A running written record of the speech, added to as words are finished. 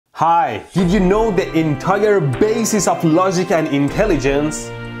Hi, did you know the entire basis of logic and intelligence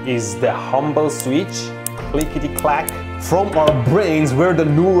is the humble switch? Clickety-clack. From our brains where the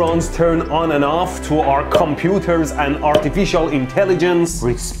neurons turn on and off to our computers and artificial intelligence,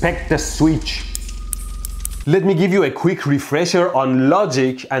 respect the switch. Let me give you a quick refresher on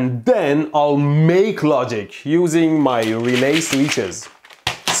logic and then I'll make logic using my relay switches.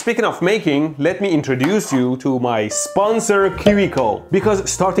 Speaking of making, let me introduce you to my sponsor Kiwico. Because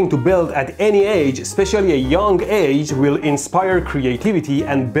starting to build at any age, especially a young age, will inspire creativity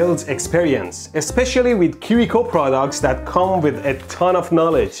and builds experience. Especially with Kiwico products that come with a ton of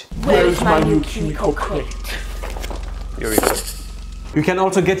knowledge. Where is my new Kiwico crate? Here we go. You can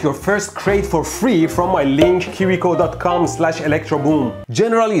also get your first crate for free from my link kiwico.com/electroboom.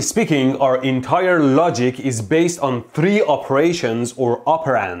 Generally speaking, our entire logic is based on three operations or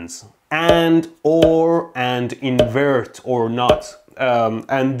operands: and, or, and invert or not.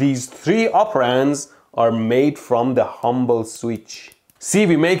 And these three operands are made from the humble switch. See,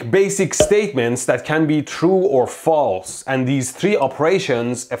 we make basic statements that can be true or false, and these three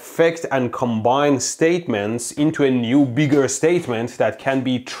operations affect and combine statements into a new bigger statement that can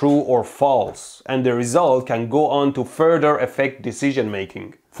be true or false, and the result can go on to further affect decision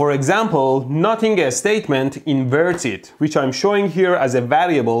making. For example, noting a statement inverts it, which I'm showing here as a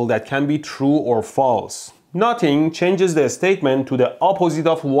variable that can be true or false. Nothing changes the statement to the opposite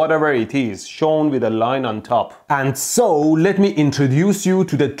of whatever it is, shown with a line on top. And so, let me introduce you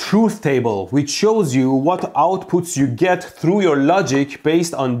to the truth table, which shows you what outputs you get through your logic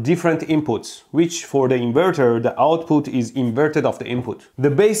based on different inputs, which for the inverter, the output is inverted of the input. The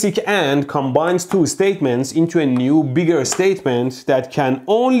basic AND combines two statements into a new, bigger statement that can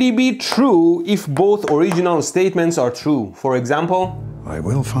only be true if both original statements are true. For example, I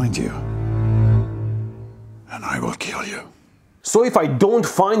will find you. And I will kill you. So if I don't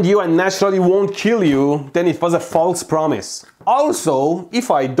find you and naturally won't kill you, then it was a false promise. Also,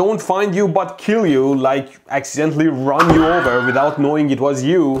 if I don't find you but kill you, like accidentally run you over without knowing it was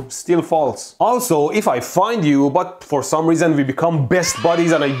you, still false. Also, if I find you but for some reason we become best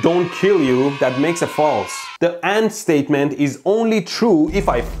buddies and I don't kill you, that makes a false. The AND statement is only true if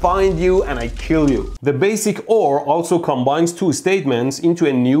I find you and I kill you. The basic OR also combines two statements into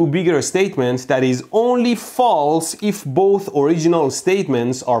a new bigger statement that is only false if both original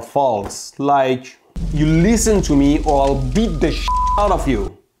statements are false. Like, you listen to me or I'll beat the shit out of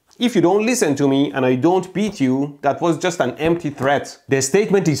you. If you don't listen to me and I don't beat you, that was just an empty threat. The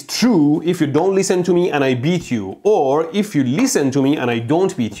statement is true if you don't listen to me and I beat you, or if you listen to me and I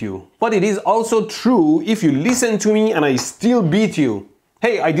don't beat you. But it is also true if you listen to me and I still beat you.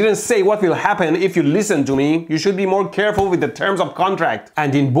 Hey, I didn't say what will happen if you listen to me. You should be more careful with the terms of contract.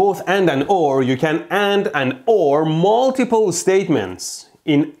 And in both and or, you can and or multiple statements.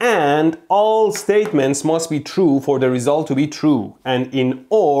 In AND, all statements must be true for the result to be true. And in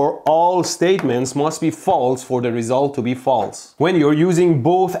OR, all statements must be false for the result to be false. When you're using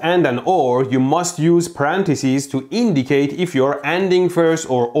both and OR, you must use parentheses to indicate if you're ANDing first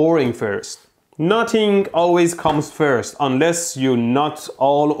or ORing first. Nothing always comes first unless you not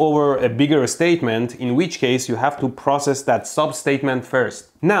all over a bigger statement, in which case you have to process that sub-statement first.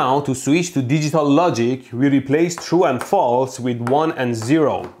 Now, to switch to digital logic, we replace true and false with 1 and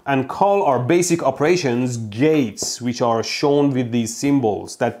 0 and call our basic operations gates, which are shown with these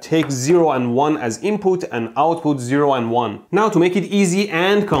symbols that take 0 and 1 as input and output 0 and 1. Now, to make it easy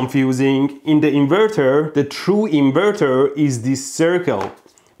and confusing, in the inverter, the true inverter is this circle.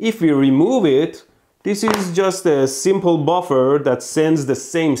 If we remove it, this is just a simple buffer that sends the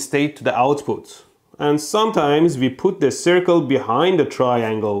same state to the output. And sometimes we put the circle behind the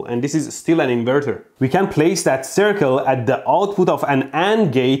triangle, and this is still an inverter. We can place that circle at the output of an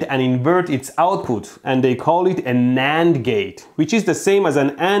AND gate and invert its output, and they call it a NAND gate, which is the same as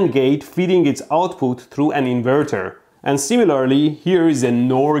an AND gate feeding its output through an inverter. And similarly, here is a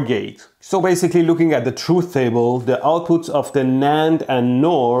NOR gate. So basically, looking at the truth table, the outputs of the NAND and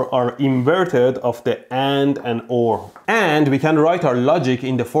NOR are inverted of the AND and OR. And we can write our logic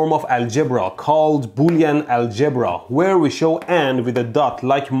in the form of algebra called Boolean algebra, where we show AND with a dot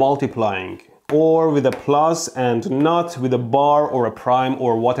like multiplying, or with a plus, and not with a bar or a prime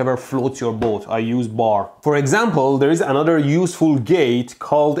or whatever floats your boat. I use bar. For example, there is another useful gate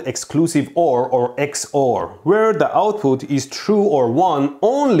called exclusive or XOR, where the output is true or 1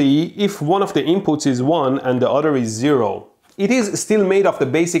 only if one of the inputs is 1 and the other is 0. It is still made of the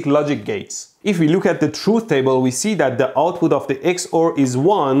basic logic gates. If we look at the truth table, we see that the output of the XOR is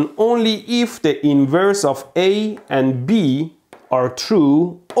 1 only if the inverse of A and B are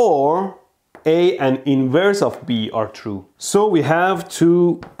true, or A and inverse of B are true. So we have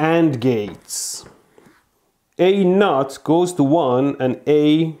two AND gates. A naught goes to one and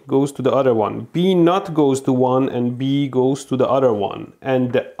A goes to the other one. B naught goes to one and B goes to the other one.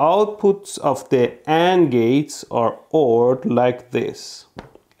 And the outputs of the AND gates are ORed like this.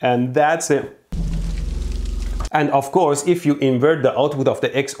 And that's it. And of course, if you invert the output of the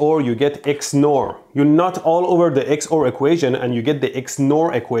XOR, you get XNOR. You knot all over the XOR equation and you get the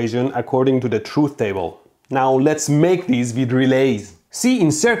XNOR equation according to the truth table. Now let's make these with relays. See,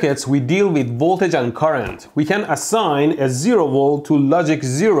 in circuits, we deal with voltage and current. We can assign a 0 volt to logic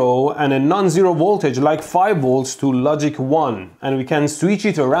 0 and a non-zero voltage like 5 volts to logic 1. And we can switch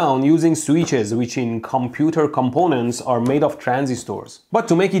it around using switches, which in computer components are made of transistors. But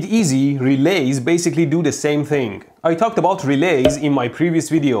to make it easy, relays basically do the same thing. I talked about relays in my previous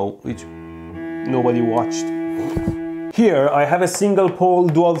video, which nobody watched. Here I have a single pole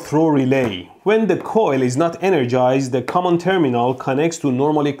dual throw relay. When the coil is not energized, the common terminal connects to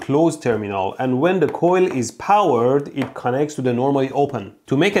normally closed terminal, and when the coil is powered, it connects to the normally open.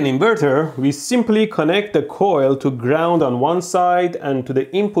 To make an inverter, we simply connect the coil to ground on one side and to the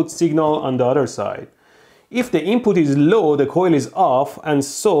input signal on the other side. If the input is low, the coil is off, and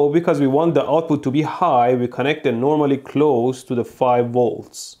so because we want the output to be high, we connect the normally closed to the 5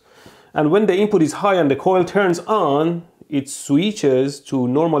 volts. And when the input is high and the coil turns on, it switches to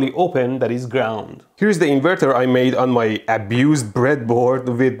normally open, that is ground. Here's the inverter I made on my abused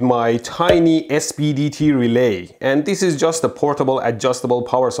breadboard with my tiny SPDT relay. And this is just a portable adjustable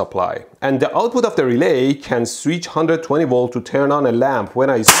power supply. And the output of the relay can switch 120 volt to turn on a lamp when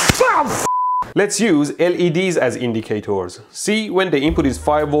I... Let's use LEDs as indicators. See, when the input is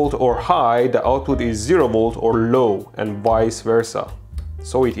 5 volt or high, the output is 0 volt or low, and vice versa.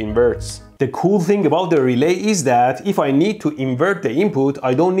 So it inverts. The cool thing about the relay is that if I need to invert the input,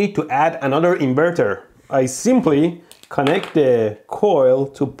 I don't need to add another inverter. I simply connect the coil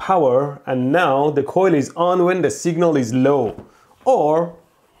to power, and now the coil is on when the signal is low. Or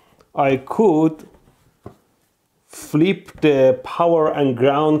I could flip the power and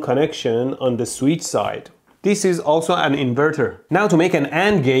ground connection on the switch side. This is also an inverter. Now to make an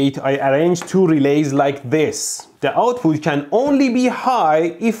AND gate, I arrange two relays like this. The output can only be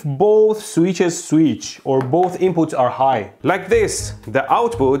high if both switches switch or both inputs are high. Like this, the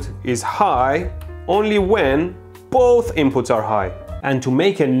output is high only when both inputs are high. And to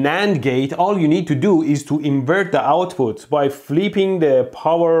make a NAND gate, all you need to do is to invert the output by flipping the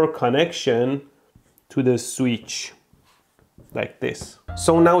power connection to the switch, like this.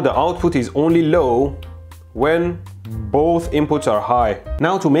 So now the output is only low when both inputs are high.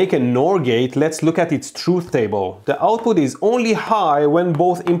 Now to make a NOR gate, let's look at its truth table. The output is only high when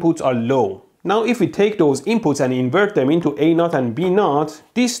both inputs are low. Now if we take those inputs and invert them into A naught and B naught,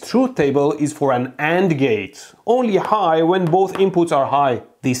 this truth table is for an AND gate, only high when both inputs are high.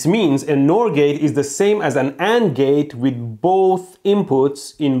 This means a NOR gate is the same as an AND gate with both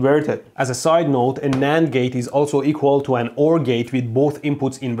inputs inverted. As a side note, a NAND gate is also equal to an OR gate with both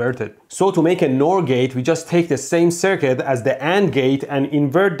inputs inverted. So to make a NOR gate, we just take the same circuit as the AND gate and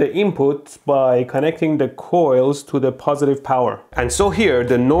invert the input by connecting the coils to the positive power. And so here,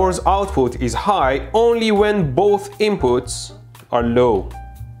 the NOR's output is high only when both inputs are low.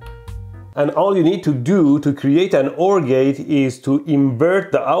 And all you need to do to create an OR gate is to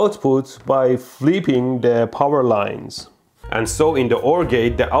invert the output by flipping the power lines. And so in the OR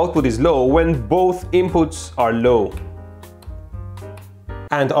gate, the output is low when both inputs are low.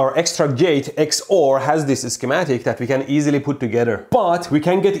 And our extra gate XOR has this schematic that we can easily put together. But we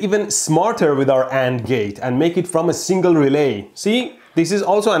can get even smarter with our AND gate and make it from a single relay. See? This is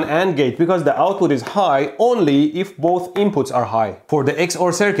also an AND gate because the output is high only if both inputs are high. For the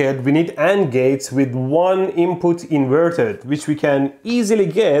XOR circuit, we need AND gates with one input inverted, which we can easily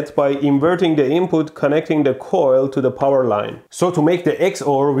get by inverting the input connecting the coil to the power line. So to make the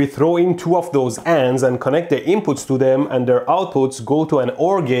XOR, we throw in two of those ANDs and connect the inputs to them, and their outputs go to an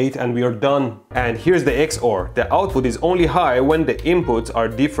OR gate and we are done. And here's the XOR. The output is only high when the inputs are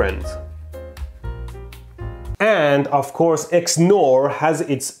different. And of course, XNOR has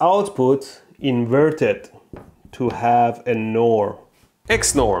its output inverted to have a NOR.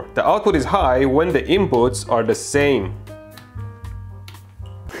 XNOR, the output is high when the inputs are the same.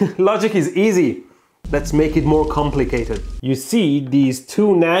 Logic is easy. Let's make it more complicated. You see these two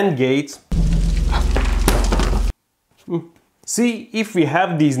NAND gates. See, if we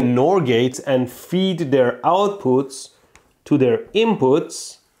have these NOR gates and feed their outputs to their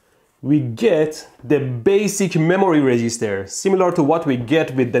inputs, we get the basic memory register, similar to what we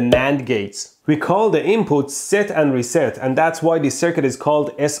get with the NAND gates. We call the inputs set and reset, and that's why this circuit is called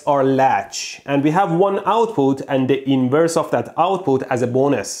SR latch. And we have one output and the inverse of that output as a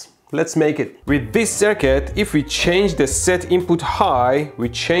bonus. Let's make it. With this circuit, if we change the set input high, we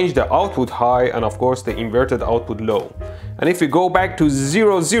change the output high and of course the inverted output low. And if we go back to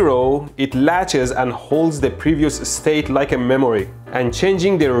 0, 0, it latches and holds the previous state like a memory. And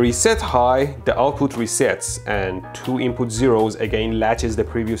changing the reset high, the output resets, and two input zeros again latches the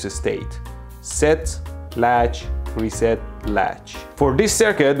previous state. Set, latch, reset, latch. For this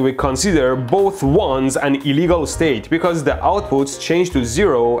circuit, we consider both ones an illegal state because the outputs change to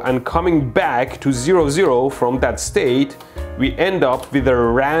 0, and coming back to 0, 0 from that state, we end up with a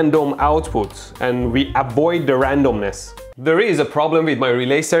random output and we avoid the randomness. There is a problem with my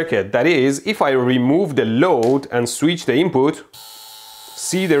relay circuit. That is, if I remove the load and switch the input,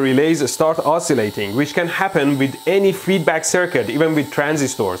 see the relays start oscillating, which can happen with any feedback circuit, even with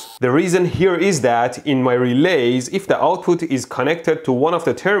transistors. The reason here is that in my relays, if the output is connected to one of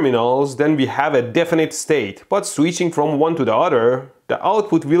the terminals, then we have a definite state. But switching from one to the other, the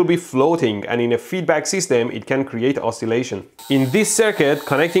output will be floating, and in a feedback system, it can create oscillation. In this circuit,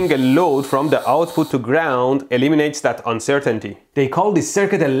 connecting a load from the output to ground eliminates that uncertainty. They call this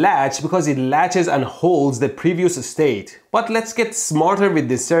circuit a latch because it latches and holds the previous state. But let's get smarter with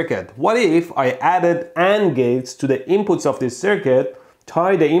this circuit. What if I added AND gates to the inputs of this circuit,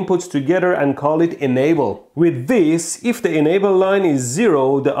 tie the inputs together and call it enable? With this, if the enable line is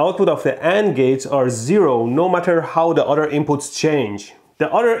 0, the output of the AND gates are 0, no matter how the other inputs change.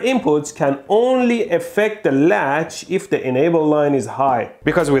 The other inputs can only affect the latch if the enable line is high.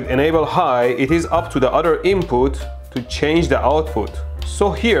 Because with enable high, it is up to the other input to change the output.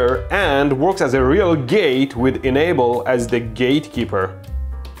 So here, AND works as a real gate with enable as the gatekeeper.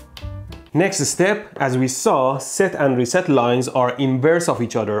 Next step, as we saw, set and reset lines are inverse of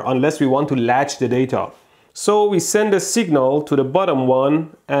each other unless we want to latch the data. So we send a signal to the bottom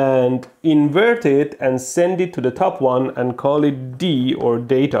one and invert it and send it to the top one and call it D or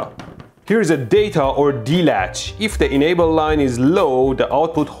data. Here's a data or D latch. If the enable line is low, the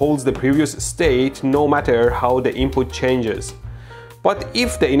output holds the previous state no matter how the input changes. But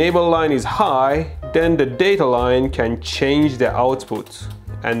if the enable line is high, then the data line can change the output.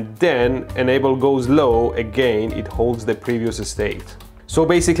 And then enable goes low, again it holds the previous state. So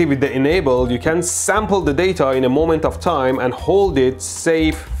basically with the enable, you can sample the data in a moment of time and hold it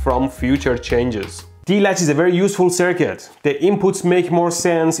safe from future changes. D-latch is a very useful circuit. The inputs make more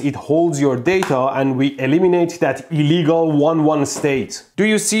sense, it holds your data, and we eliminate that illegal 1-1 state. Do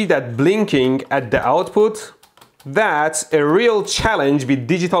you see that blinking at the output? That's a real challenge with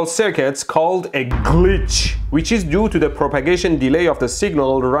digital circuits called a glitch, which is due to the propagation delay of the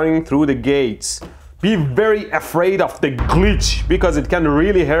signal running through the gates. Be very afraid of the glitch because it can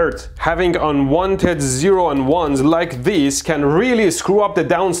really hurt. Having unwanted 0 and 1s like this can really screw up the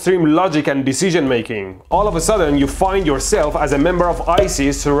downstream logic and decision making. All of a sudden you find yourself as a member of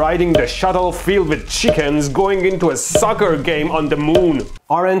ISIS riding the shuttle filled with chickens going into a soccer game on the moon.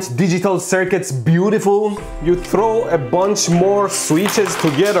 Aren't digital circuits beautiful? You throw a bunch more switches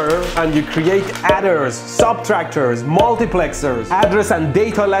together and you create adders, subtractors, multiplexers, address and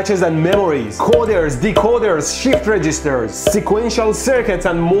data latches and memories, coders, decoders, shift registers, sequential circuits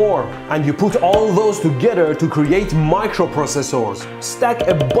and more. And you put all those together to create microprocessors. Stack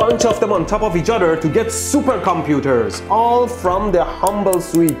a bunch of them on top of each other to get supercomputers, all from the humble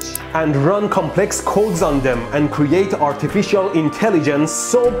switch. And run complex codes on them and create artificial intelligence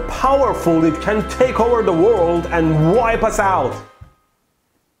so powerful it can take over the world and wipe us out.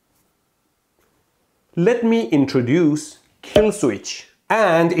 Let me introduce Kill Switch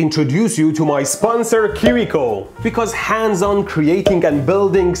and introduce you to my sponsor KiwiCo, because hands-on creating and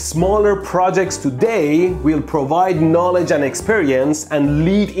building smaller projects today will provide knowledge and experience and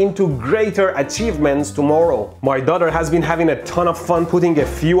lead into greater achievements tomorrow. My daughter has been having a ton of fun putting a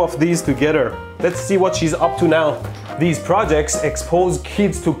few of these together. Let's see what she's up to now. These projects expose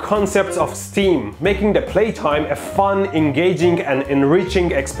kids to concepts of STEAM, making the playtime a fun, engaging and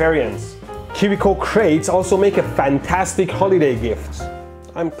enriching experience. KiwiCo crates also make a fantastic holiday gift.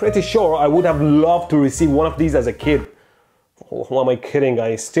 I'm pretty sure I would have loved to receive one of these as a kid. Oh, who am I kidding?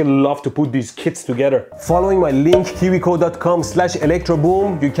 I still love to put these kits together. Following my link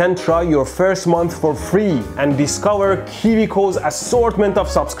kiwico.com/electroboom, you can try your first month for free and discover KiwiCo's assortment of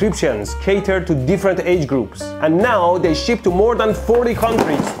subscriptions catered to different age groups. And now they ship to more than 40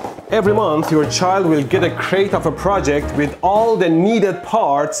 countries. Every month, your child will get a crate of a project with all the needed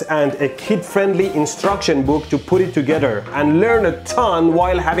parts and a kid-friendly instruction book to put it together and learn a ton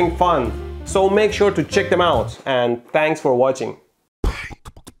while having fun. So make sure to check them out, and thanks for watching.